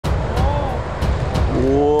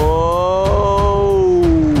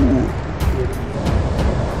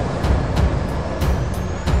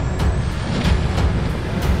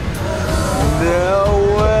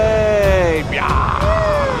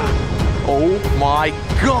my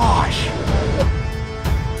gosh!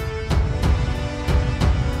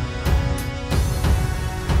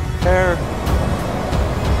 There.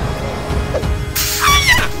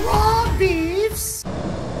 Raw beefs.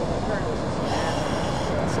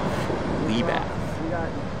 That's a flea bath.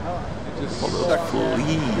 Just All those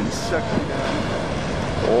fleas. suck you down.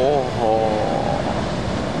 Oh.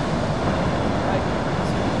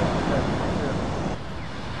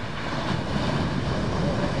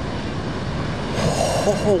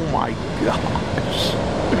 Oh my gosh.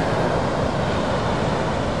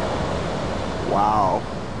 Wow.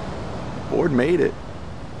 Board made it.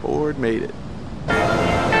 Board made it.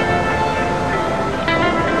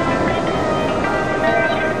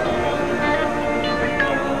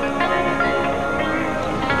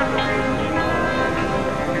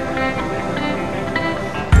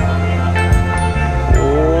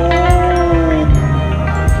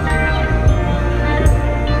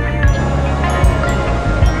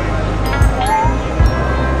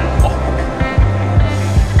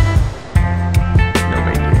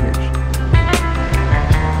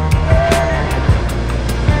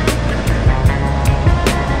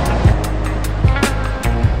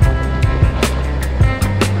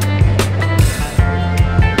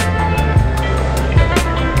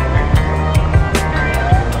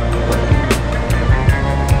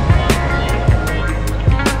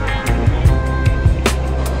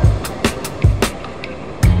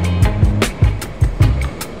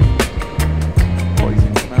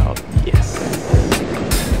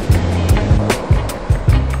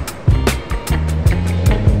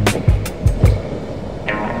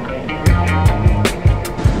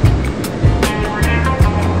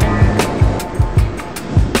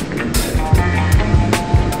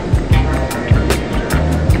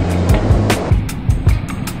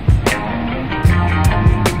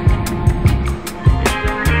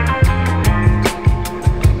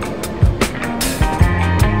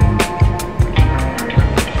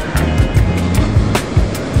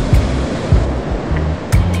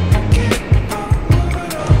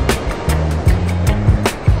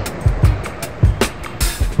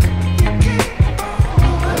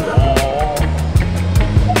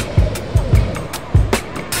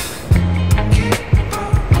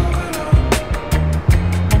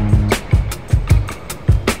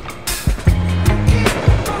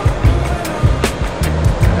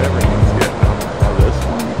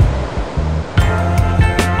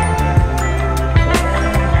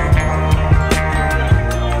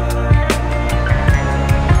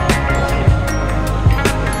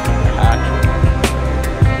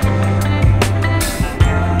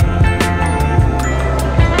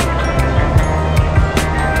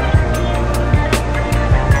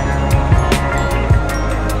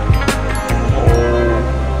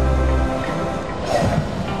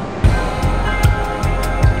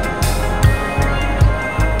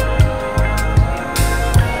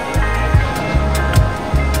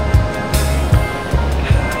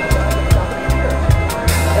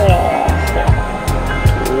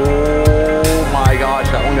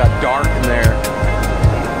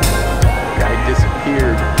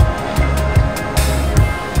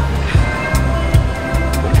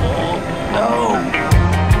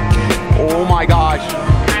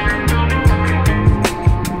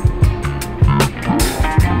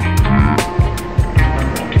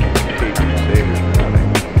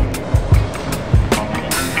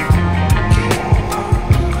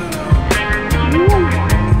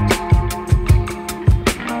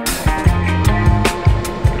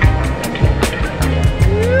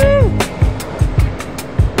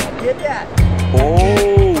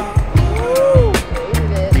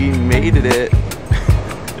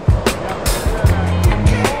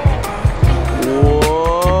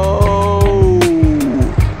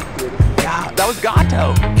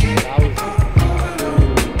 Gato.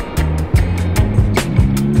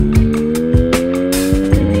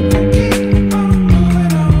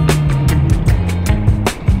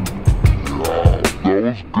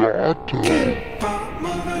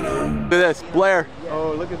 Look at this, Blair.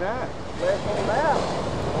 Oh, look at that.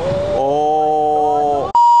 Oh,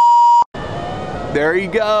 there he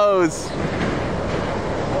goes.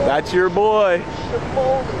 That's your boy.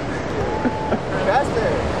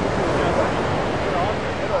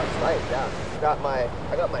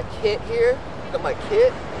 I got my kit here. Got my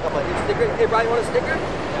kit. Got my new sticker. Hey, Brian, you want a sticker?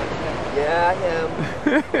 Yeah, I am.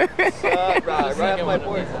 Right off my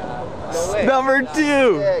board. No way. Number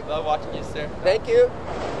 2. Love watching you, sir. Thank you.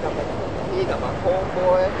 Got my kit, got my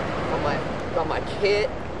homeboy, got my kit.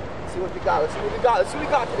 Let's see what we got. Let's see what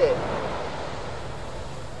we got today.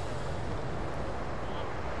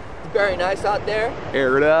 very nice out there.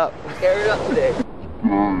 Air it up. Air it up today.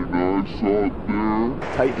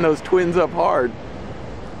 Tighten those twins up hard.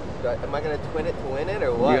 Am I gonna twin it to win it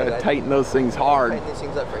or what? You gotta tighten those things hard. Tighten these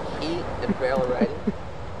things up for heat and barrel riding.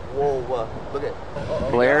 Whoa, look at.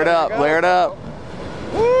 Blare it up, blare it up.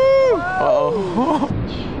 Woo! Uh-oh.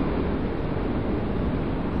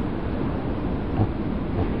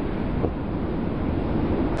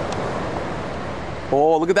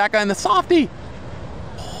 Oh, look at that guy in the softie.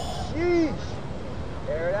 Sheesh.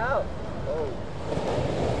 Air it out. Oh.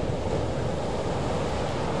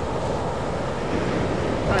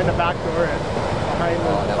 Behind the back door and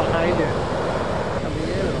behind it. Coming in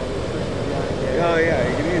and all this person behind it. Oh yeah,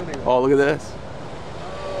 you can use it. Oh, look at this.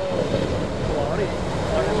 Kalani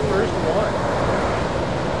on his first one.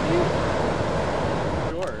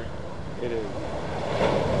 Sure. It is.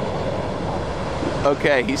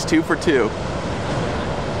 Okay, he's 2 for 2.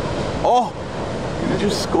 Oh, you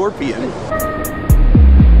just scorpion.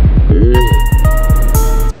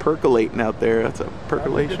 It's percolating out there. That's a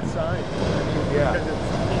percolation. That's a good sign. Yeah.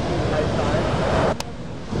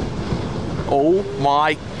 Oh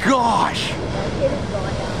my gosh!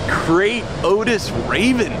 Great Otis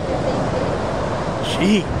Raven.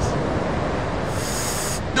 Jeez.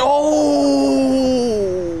 Oh!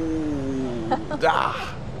 Ah.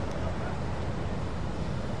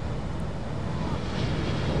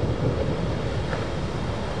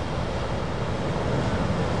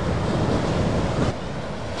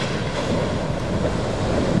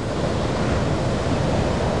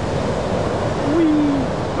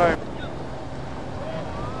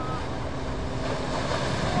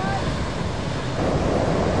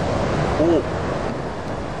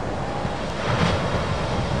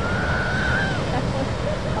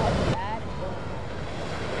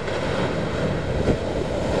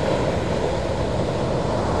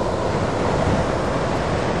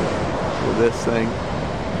 This thing.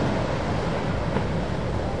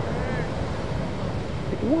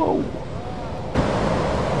 Whoa.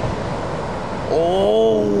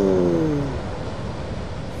 Oh.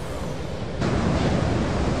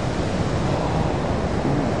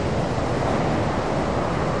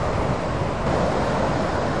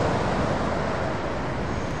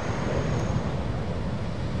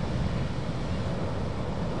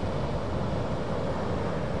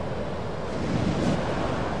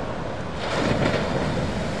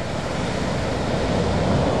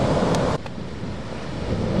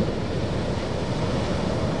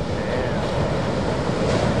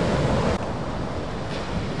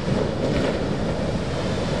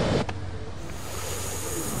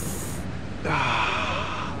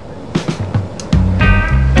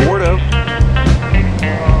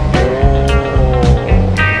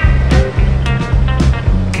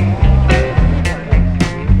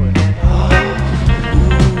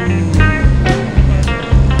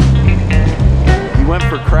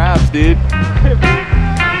 Dude.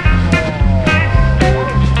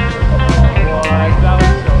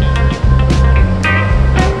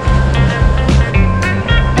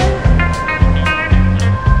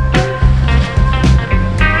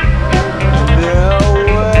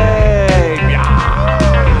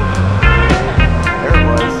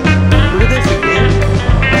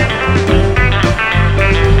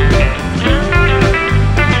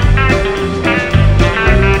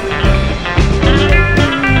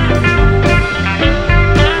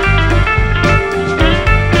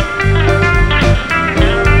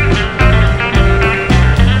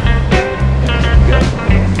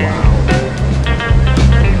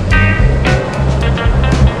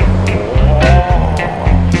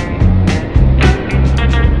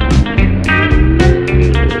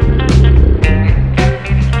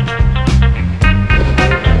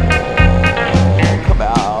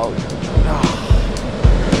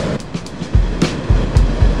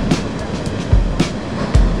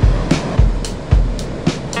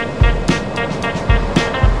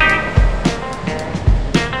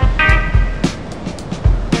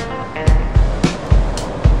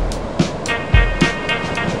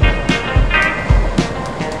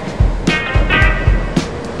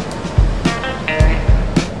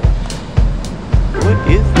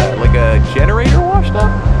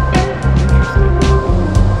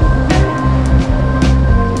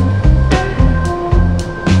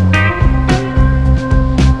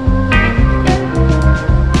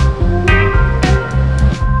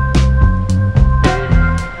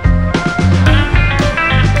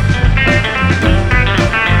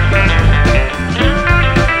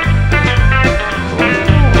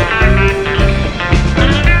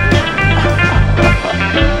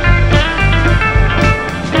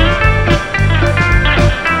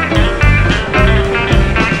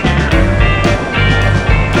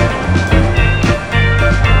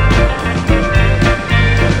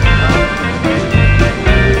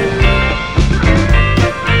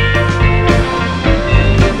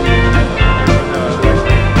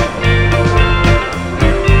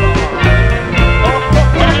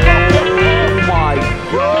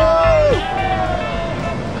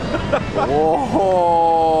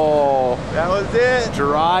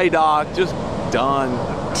 dog. Just done.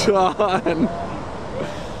 Done.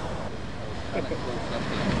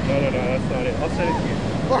 No, that's not it. I'll send it to you.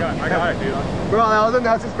 I got it, dude. Bro, that was the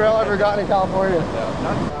nicest grill I've ever gotten in California.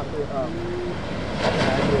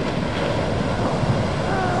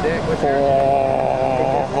 Sick. What's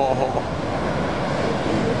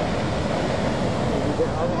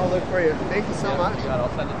I'll look for you. Thank you so much.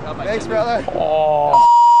 Thanks, brother. Oh.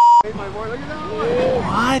 Look at that.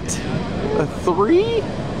 What? A 3?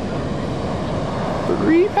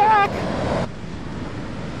 3-pack?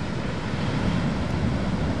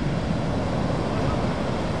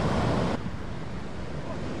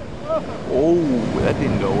 Oh, that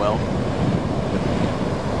didn't go well.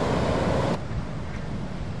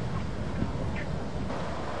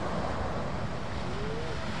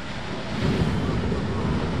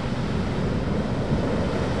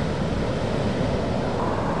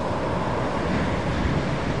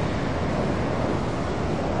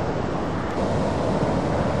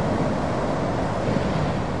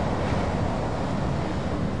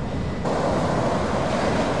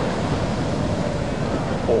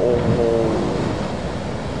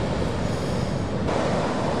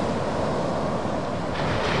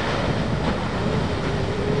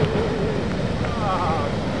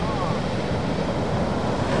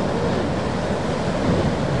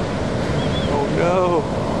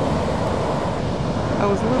 That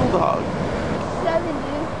was little dog. 7,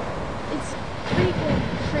 dude. It's freaking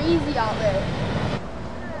crazy out there.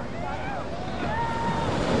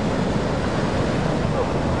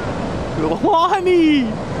 Kalani!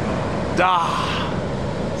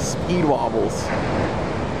 Speed wobbles.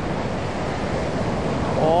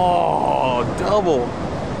 Oh, double.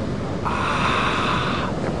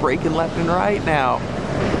 They're braking left and right now.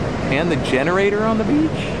 And the generator on the beach.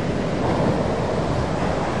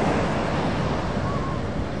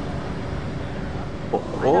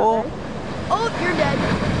 Oh. Oh, you're dead.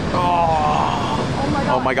 Oh. Oh my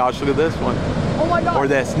god. Oh my gosh, look at this one. Oh my god. Or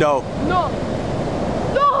this. No. No.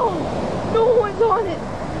 No. No one's on it.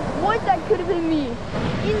 What? That could have been me.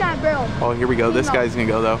 In that barrel. Oh, here we go. This guy's gonna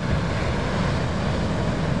go though.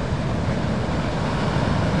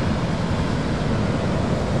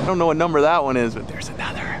 I don't know what number that one is, but there's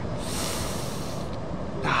another.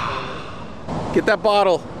 Get that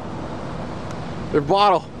bottle. Their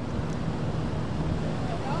bottle.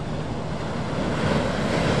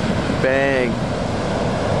 Bang.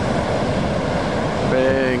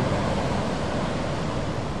 Bang.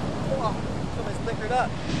 Oh, somebody's liquored up.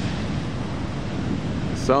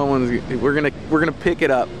 Someone's we're gonna pick it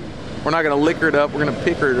up. We're not gonna liquor it up, we're gonna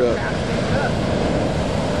pick her up.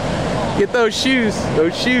 Get those shoes.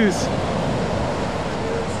 Those shoes.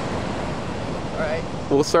 Alright.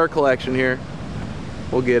 We'll start collection here.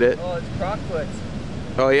 We'll get it. Oh, it's crocodiles.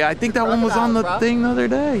 Oh yeah, I think that one was on the thing the other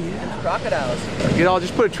day. Yeah. It's crocodiles. You know, I'll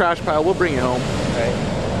just put a trash pile. We'll bring it home. Right.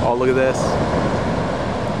 Oh, look at this.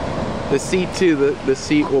 The seat too. The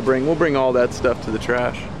seat we'll bring all that stuff to the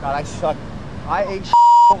trash. God, I suck. I ate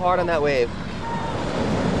so hard on that wave.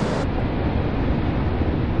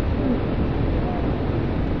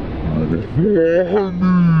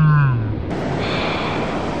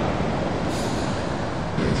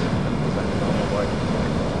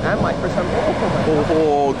 And my first time.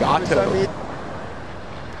 Oh, Gato.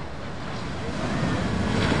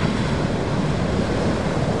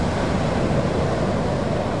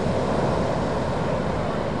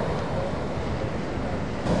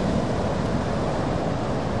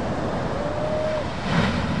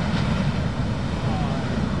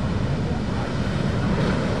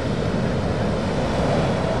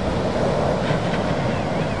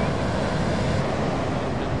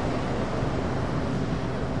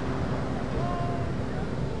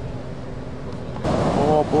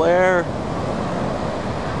 Blair.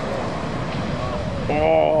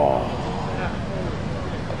 Oh.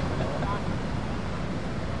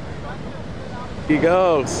 Here you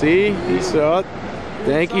go. See? You saw it.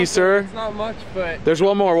 Thank you, sir. It's not much, but there's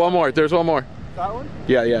one more. There's one more. That one?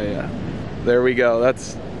 Yeah. There we go.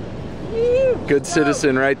 That's good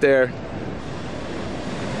citizen right there.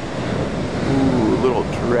 Ooh, little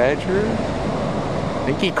dredger. I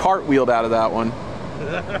think he cartwheeled out of that one.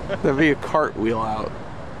 That'd be a cartwheel out.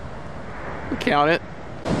 Count it.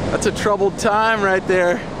 That's a troubled time right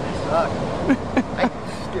there. Suck.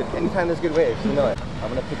 Dude, anytime there's good waves, you know it. I'm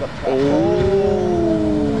gonna pick up trash.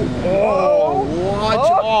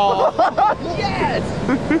 Watch all. Yes!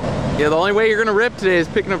 Yeah, the only way you're gonna rip today is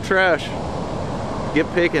picking up trash.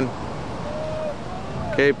 Get picking.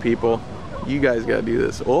 Okay, people. You guys gotta do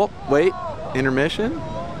this. Oh, wait. Intermission.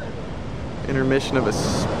 Intermission of a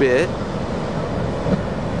spit.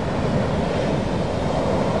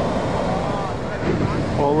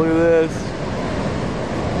 Oh, look at this.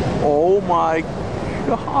 Oh my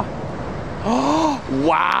God. Oh,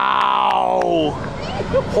 wow.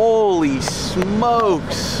 Holy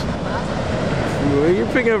smokes. Well, you're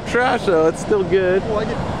picking up trash though, it's still good.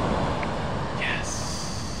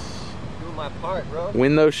 Yes. Doing my part, bro.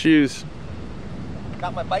 Win those shoes.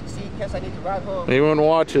 Got my bike seat, guess I need to ride home. Anyone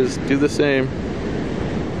watches, do the same.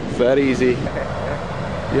 It's that easy.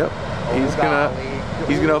 Yep.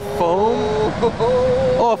 He's gonna foam.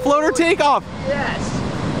 Oh, a floater takeoff. Yes.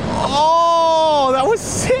 Oh, that was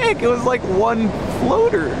sick. It was like one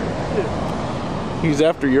floater. He's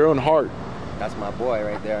after your own heart. That's my boy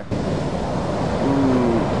right there.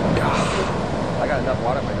 Ooh. I got enough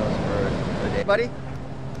water in my nose for the day. Buddy?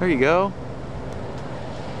 There you go.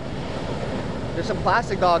 There's some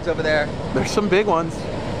plastic dogs over there. There's some big ones.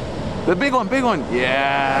 The big one, big one.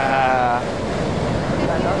 Yeah.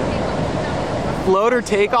 Floater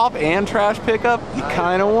takeoff and trash pickup. You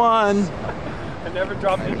kind of won. I never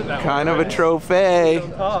dropped into that Kind one, of a trophy.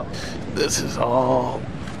 Oh. This is all.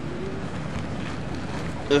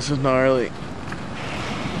 This is gnarly.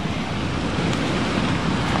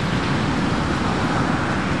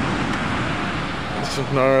 This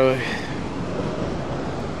is gnarly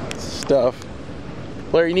stuff.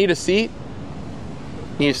 Blair, you need a seat?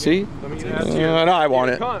 Need a seat? Let me ask you. No, I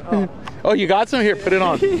want it. Oh. Oh, you got some? Here, put it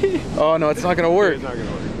on. Oh, no, it's not going to work. It's not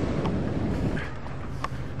gonna work.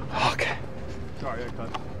 Okay. Sorry, I cut.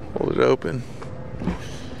 Hold it open.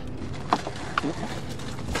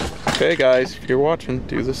 Okay, guys, if you're watching,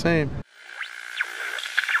 do the same.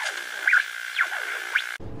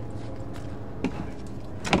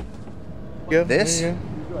 Yeah, This? there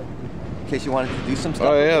you In case you wanted to do some go. stuff.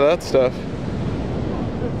 Oh yeah, that stuff.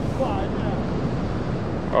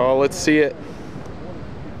 Oh, let's see it.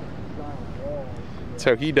 That's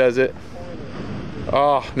how he does it.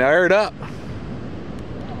 Oh, now air it up.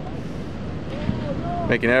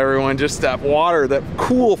 Making everyone just that water, that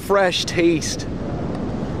cool, fresh taste.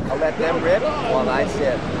 I'll let them rip while I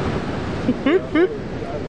sit.